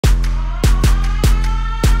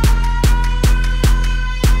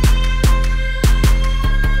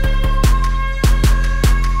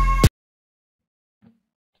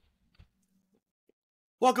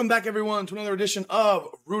Welcome back, everyone, to another edition of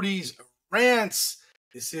Rudy's Rants.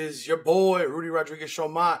 This is your boy, Rudy Rodriguez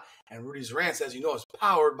Showmat, and Rudy's Rants, as you know, is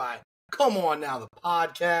powered by Come On Now, the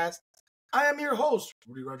podcast. I am your host,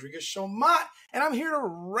 Rudy Rodriguez Showmat, and I'm here to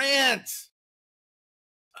rant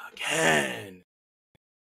again.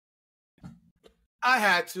 I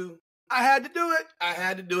had to do it.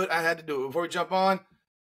 Before we jump on,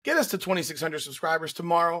 get us to 2,600 subscribers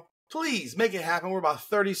tomorrow. Please make it happen. We're about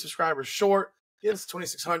 30 subscribers short. Get us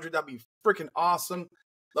 2,600. That'd be freaking awesome.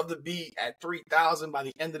 Love to be at 3,000 by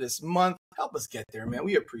the end of this month. Help us get there, man.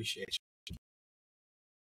 We appreciate you.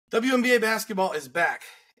 WNBA basketball is back.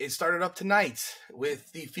 It started up tonight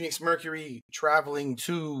with the Phoenix Mercury traveling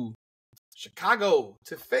to Chicago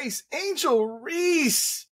to face Angel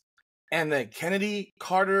Reese and the Kennedy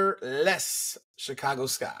Carter-less Chicago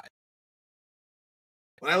Sky.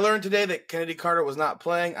 When I learned today that Kennedy Carter was not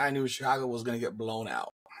playing, I knew Chicago was going to get blown out.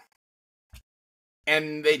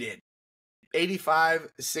 And they did.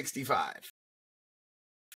 85-65. I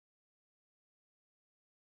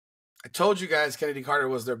told you guys Kennedy Carter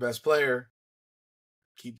was their best player.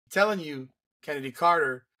 Keep telling you Kennedy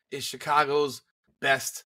Carter is Chicago's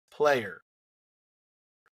best player.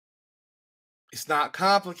 It's not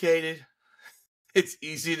complicated. It's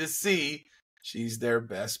easy to see. She's their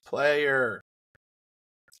best player.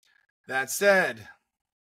 That said,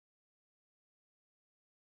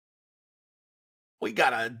 we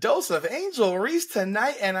got a dose of Angel Reese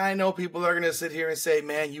tonight, and I know people are going to sit here and say,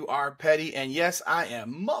 man, you are petty. And yes, I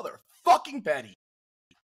am motherfucking petty.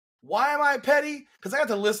 Why am I petty? Because I got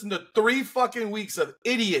to listen to 3 fucking weeks of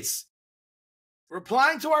idiots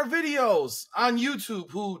replying to our videos on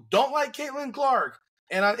YouTube who don't like Caitlin Clark,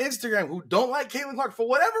 and on Instagram who don't like Caitlin Clark for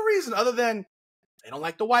whatever reason other than they don't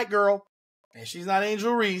like the white girl, and she's not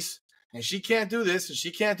Angel Reese, and she can't do this, and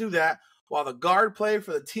she can't do that. While the guard play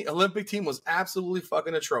for the Olympic team was absolutely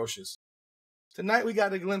fucking atrocious. Tonight we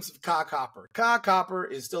got a glimpse of Ka Copper. Ka Copper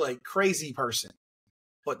is still a crazy person,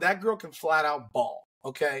 but that girl can flat out ball,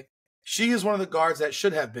 okay? She is one of the guards that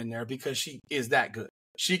should have been there because she is that good.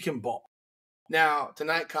 She can ball. Now,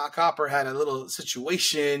 tonight Ka Copper had a little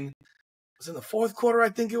situation. It was in the fourth quarter, I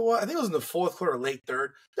think it was. I think it was in the fourth quarter, late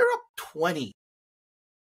third. They're up 20.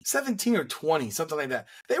 17 or 20, something like that.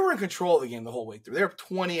 They were in control of the game the whole way through. They were up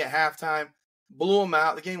 20 at halftime, blew them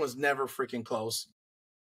out. The game was never freaking close.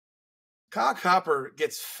 Ka Copper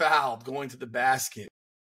gets fouled going to the basket,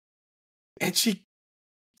 and she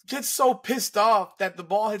gets so pissed off that the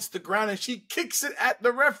ball hits the ground, and she kicks it at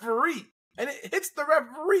the referee, and it hits the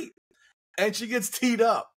referee, and she gets teed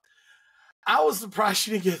up. I was surprised she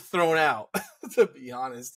didn't get thrown out, to be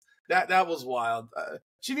honest. That was wild.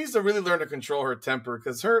 She needs to really learn to control her temper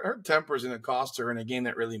because her temper is going to cost her in a game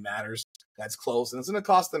that really matters. That's close, and it's going to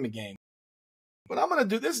cost them a game. But I'm going to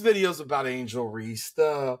do this video is about Angel Reese,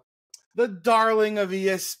 the darling of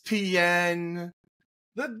ESPN,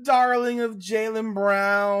 the darling of Jaylen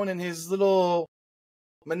Brown and his little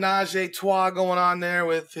menage a trois going on there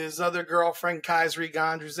with his other girlfriend, Kaisri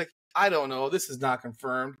Gondrzik. I don't know. This is not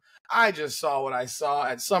confirmed. I just saw what I saw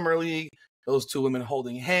at Summer League. Those 2 women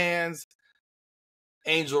holding hands.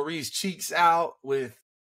 Angel Reese cheeks out with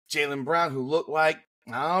Jaylen Brown, who looked like,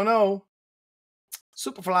 I don't know,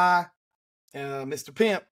 Superfly, Mr.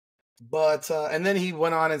 Pimp. But, and then he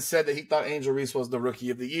went on and said that he thought Angel Reese was the Rookie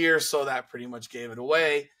of the Year. So that pretty much gave it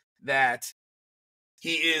away that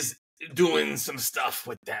he is doing some stuff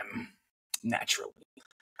with them naturally.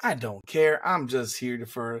 I don't care. I'm just here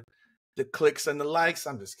for the clicks and the likes.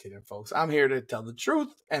 I'm just kidding, folks. I'm here to tell the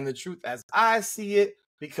truth, and the truth as I see it,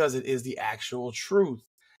 because it is the actual truth.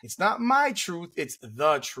 It's not my truth, it's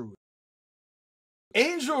the truth.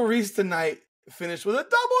 Angel Reese tonight finished with a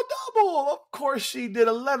double-double. Of course she did.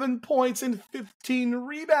 11 points and 15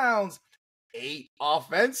 rebounds. 8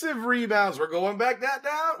 offensive rebounds. We're going back that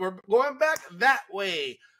down. We're going back that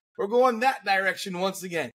way. We're going that direction once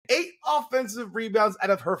again. 8 offensive rebounds out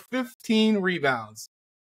of her 15 rebounds.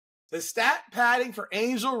 The stat padding for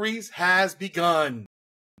Angel Reese has begun.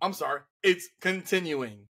 I'm sorry, it's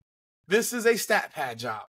continuing. This is a stat pad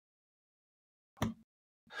job.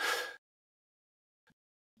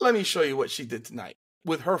 Let me show you what she did tonight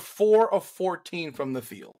with her 4 of 14 from the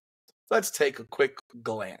field. Let's take a quick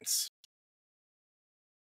glance.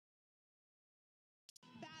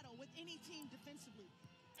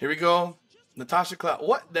 Here we go. Natasha Cloud.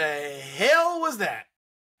 What the hell was that?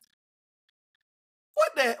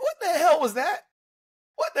 What the hell was that?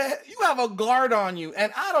 What the hell? You have a guard on you,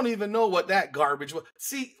 and I don't even know what that garbage was.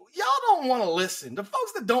 See, y'all don't want to listen. The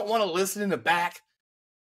folks that don't want to listen in the back,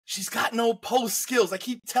 she's got no post skills. I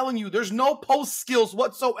keep telling you, there's no post skills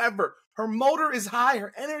whatsoever. Her motor is high,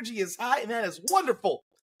 her energy is high, and that is wonderful.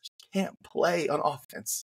 can't play on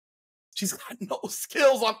offense. She's got no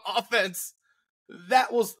skills on offense.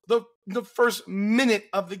 That was the first minute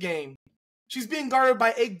of the game. She's being guarded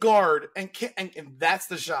by a guard, and that's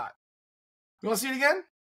the shot. You want to see it again?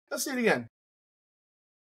 Let's see it again.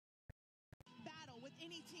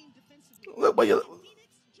 What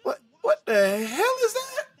the hell is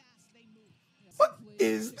that? What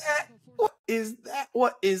is that? What is that?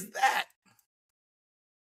 What is that?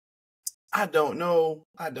 I don't know.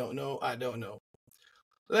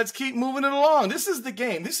 Let's keep moving it along. This is the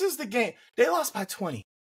game. They lost by 20.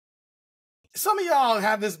 Some of y'all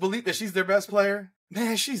have this belief that she's their best player.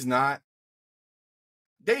 Man, she's not.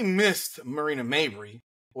 They missed Marina Mabry,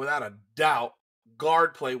 without a doubt.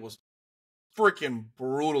 Guard play was freaking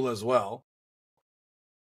brutal as well.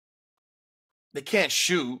 They can't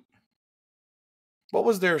shoot. What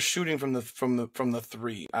was their shooting from the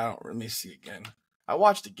three? Let me see again. I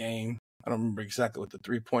watched the game. I don't remember exactly what the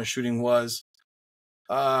 3-point shooting was.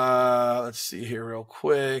 Let's see here real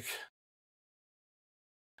quick.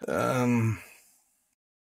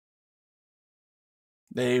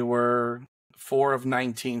 They were 4 of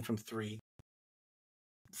 19 from 3.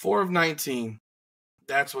 4 of 19.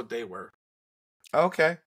 That's what they were.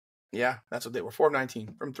 Okay. Yeah, that's what they were. 4 of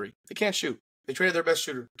 19 from 3. They can't shoot. They traded their best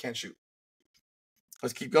shooter. Can't shoot.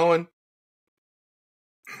 Let's keep going.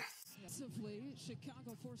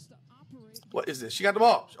 What is this? She got the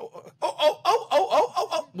ball.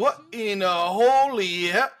 Oh. What in the holy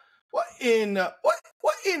hell? What in the what?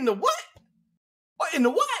 What in the what? What in the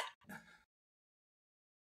what?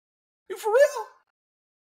 You for real?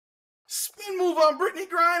 Spin move on Brittany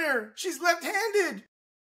Griner. She's left-handed.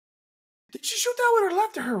 Did she shoot that with her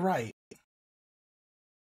left or her right?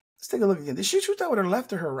 Let's take a look again. Did she shoot that with her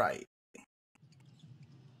left or her right?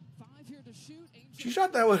 She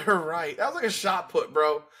shot that with her right. That was like a shot put,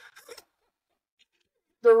 bro.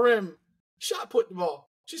 The rim. Shot put the ball.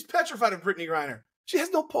 She's petrified of Brittany Griner. She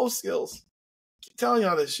has no post skills. Keep telling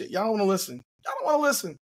y'all this shit. Y'all don't want to listen. Y'all don't want to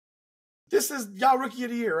listen. This is y'all rookie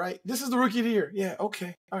of the year, right? This is the rookie of the year. Yeah,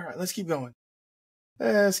 okay. All right, let's keep going.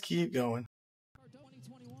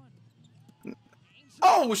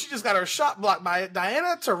 Oh, she just got her shot blocked by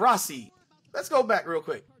Diana Taurasi. Let's go back real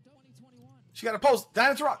quick. She got a post.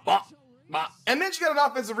 Diana Taurasi. And then she got an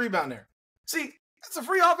offensive rebound there. See, that's a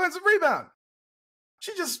free offensive rebound.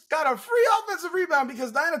 She just got a free offensive rebound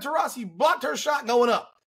because Diana Taurasi blocked her shot going up.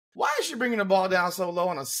 Why is she bringing the ball down so low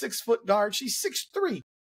on a 6-foot guard? She's 6'3",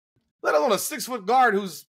 let alone a 6-foot guard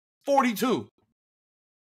who's 42.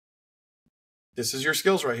 This is your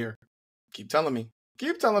skills right here. Keep telling me.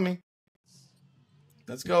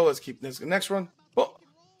 Let's go. Let's go. Next one. Oh,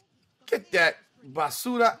 get that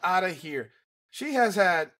basura out of here. She has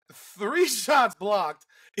had 3 shots blocked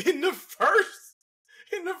in the first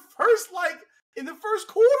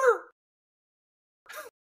quarter.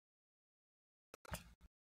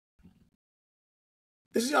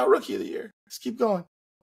 This is y'all rookie of the year. Let's keep going.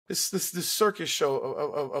 This circus show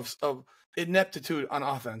of ineptitude on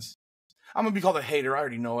offense. I'm gonna be called a hater. I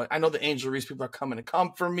already know it. I know the Angel Reese people are coming to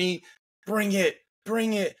come for me. Bring it.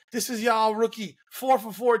 This is y'all rookie. 4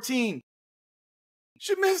 for 14.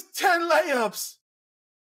 She missed 10 layups.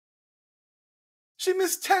 She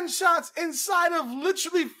missed 10 shots inside of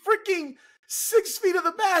literally freaking 6 feet of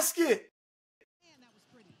the basket.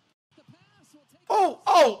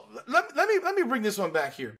 Let me bring this one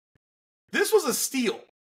back here. This was a steal.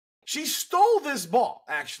 She stole this ball,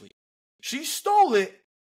 actually. She stole it,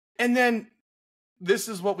 and then this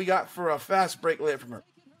is what we got for a fast break layup from her.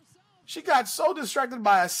 She got so distracted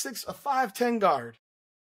by a 5'10" guard.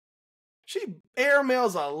 She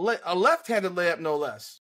airmails a left-handed layup, no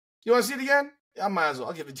less. You want to see it again? I might as well.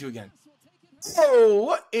 I'll give it to you again. Oh,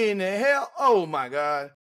 what in the hell? Oh, my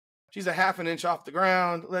God. She's a half an inch off the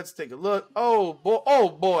ground. Let's take a look. Oh,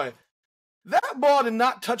 boy. That ball did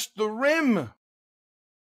not touch the rim.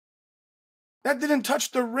 That didn't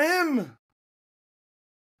touch the rim.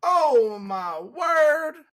 Oh, my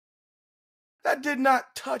word. That did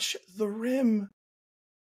not touch the rim.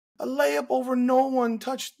 A layup over no one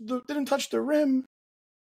didn't touch the rim.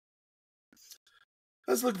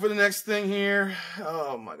 Let's look for the next thing here.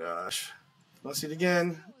 Oh, my gosh. Let's see it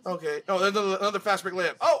again. Okay. Oh, there's another fast break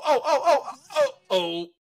layup. Oh.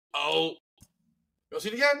 You want to see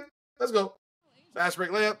it again? Let's go. Fast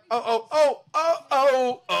break layup.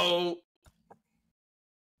 Oh.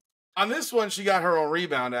 On this one, she got her own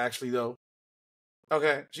rebound, actually, though.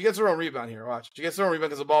 Okay. She gets her own rebound here. Watch. She gets her own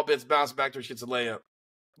rebound because the ball bounces back to her. She gets a layup.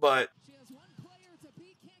 But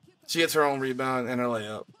she gets her own rebound and her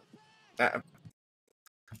layup.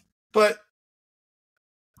 But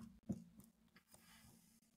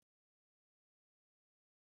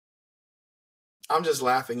I'm just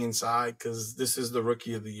laughing inside because this is the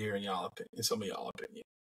rookie of the year in some of y'all opinion.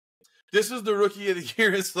 This is the rookie of the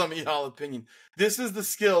year in some of y'all opinion. This is the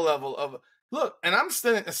skill level of look, and I'm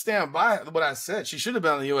stand by what I said. She should have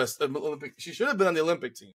been on the U.S. Olympic. She should have been on the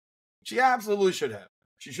Olympic team. She absolutely should have.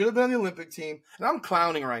 She should have been on the Olympic team. And I'm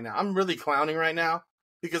clowning right now. I'm really clowning right now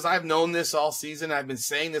because I've known this all season. I've been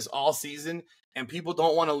saying this all season, and people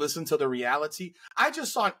don't want to listen to the reality. I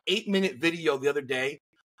just saw an 8-minute video the other day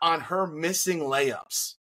on her missing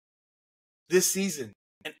layups this season.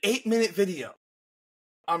 An 8-minute video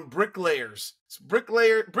on bricklayers. It's Brick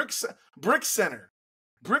Center.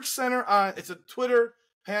 Brick Center on it's a Twitter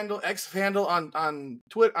handle, X handle on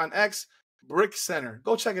Twitter on X, Brick Center.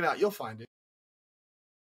 Go check it out. You'll find it.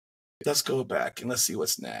 Let's go back and let's see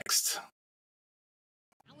what's next.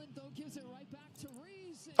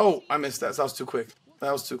 Oh, I missed that. That was too quick.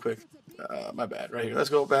 My bad. Right here. Let's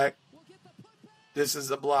go back. This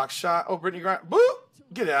is a block shot. Oh, Brittany Griner. Boop!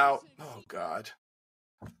 Get out. Oh, God.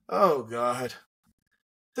 Oh, God.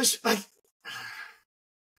 This, like...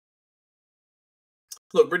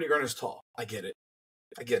 Look, Brittany Griner's tall. I get it.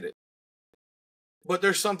 But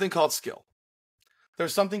there's something called skill.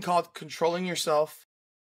 There's something called controlling yourself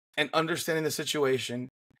and understanding the situation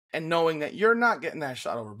and knowing that you're not getting that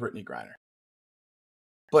shot over Brittany Griner.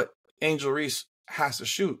 But Angel Reese has to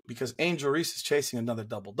shoot because Angel Reese is chasing another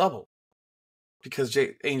double-double. Because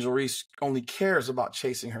Angel Reese only cares about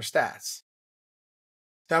chasing her stats.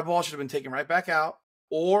 That ball should have been taken right back out,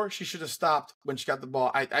 or she should have stopped when she got the ball.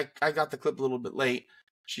 I got the clip a little bit late.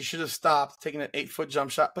 She should have stopped, taking an 8-foot jump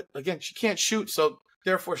shot. But again, she can't shoot, so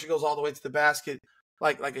therefore she goes all the way to the basket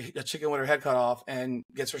like a chicken with her head cut off and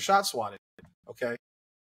gets her shot swatted. Okay?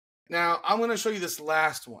 Now, I'm going to show you this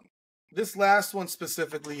last one. This last one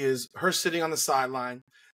specifically is her sitting on the sideline.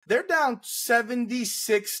 They're down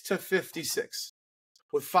 76-56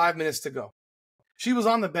 with 5 minutes to go. She was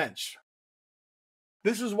on the bench.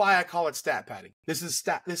 This is why I call it stat padding. This is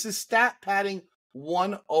stat padding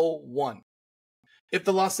 101. If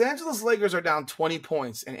the Los Angeles Lakers are down 20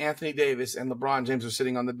 points and Anthony Davis and LeBron James are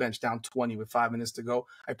sitting on the bench down 20 with 5 minutes to go,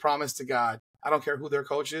 I promise to God, I don't care who their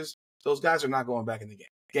coach is, those guys are not going back in the game.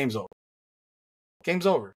 Game's over. Game's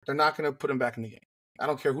over. They're not going to put him back in the game. I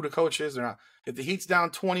don't care who the coach is. They're not. If the Heat's down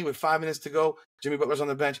 20 with 5 minutes to go, Jimmy Butler's on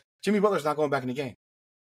the bench. Jimmy Butler's not going back in the game.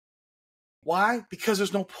 Why? Because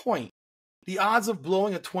there's no point. The odds of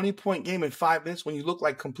blowing a 20-point game in 5 minutes when you look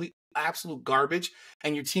like complete, absolute garbage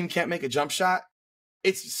and your team can't make a jump shot,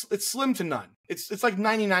 it's slim to none. It's like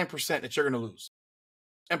 99% that you're going to lose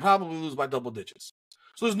and probably lose by double digits.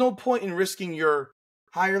 So there's no point in risking your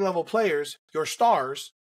higher level players, your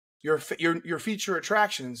stars, your feature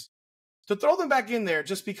attractions, to throw them back in there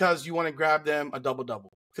just because you want to grab them a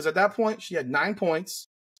double-double. Because at that point, she had 9 points,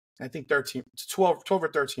 and I think 12 or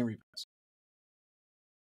 13 rebounds.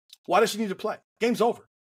 Why does she need to play? Game's over.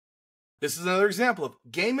 This is another example of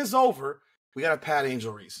game is over. We got to pad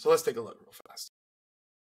Angel Reese. So let's take a look real fast.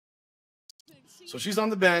 So she's on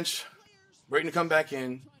the bench, waiting to come back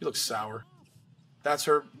in. He looks sour. That's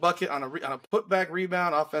her bucket on a putback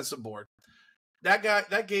rebound offensive board.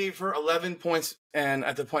 That gave her 11 points, and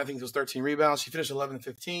at the point I think it was 13 rebounds. She finished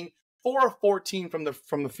 11-15, 4 of 14 from the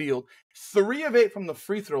field, 3 of 8 from the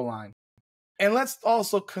free throw line. And let's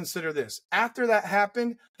also consider this. After that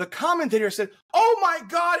happened, the commentator said, "Oh my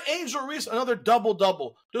God, Angel Reese, another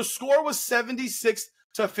double-double." The score was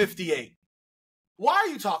 76-58. Why are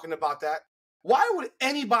you talking about that? Why would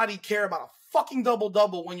anybody care about a fucking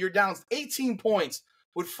double-double when you're down 18 points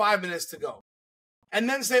with 5 minutes to go? And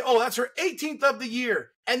then say, oh, that's her 18th of the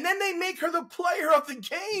year. And then they make her the player of the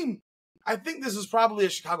game. I think this is probably a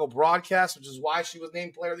Chicago broadcast, which is why she was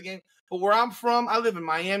named player of the game. But where I'm from, I live in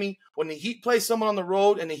Miami. When the Heat play someone on the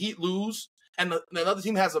road and the Heat lose, and the other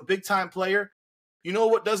team has a big-time player, you know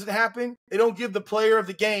what doesn't happen? They don't give the player of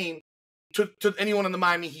the game to anyone on the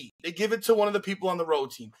Miami Heat. They give it to one of the people on the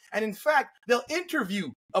road team. And in fact, they'll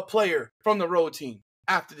interview a player from the road team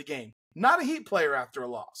after the game, not a Heat player after a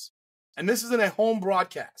loss. And this isn't a home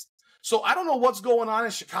broadcast. So I don't know what's going on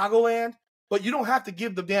in Chicagoland, but you don't have to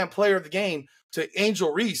give the damn player of the game to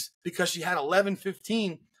Angel Reese because she had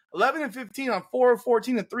 11-15 on 4 of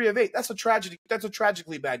 14 and 3 of 8. That's a tragedy. That's a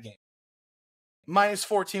tragically bad game. Minus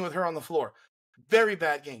 14 with her on the floor. Very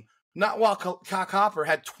bad game. Not while Copper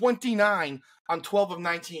had 29 on 12 of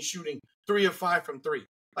 19 shooting, 3 of 5 from 3.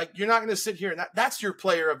 Like, you're not going to sit here and that's your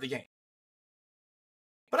player of the game.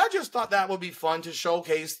 But I just thought that would be fun to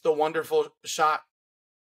showcase the wonderful shot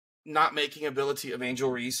not making ability of Angel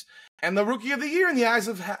Reese and the rookie of the year in the eyes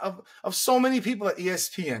of so many people at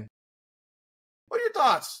ESPN. What are your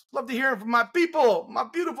thoughts? Love to hear from my people, my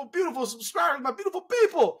beautiful, beautiful subscribers, my beautiful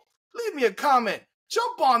people. leave me a comment.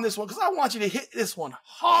 Jump on this one because I want you to hit this one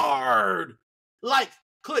hard. Like,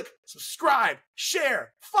 click, subscribe,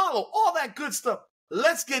 share, follow, all that good stuff.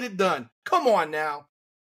 Let's get it done. Come on now.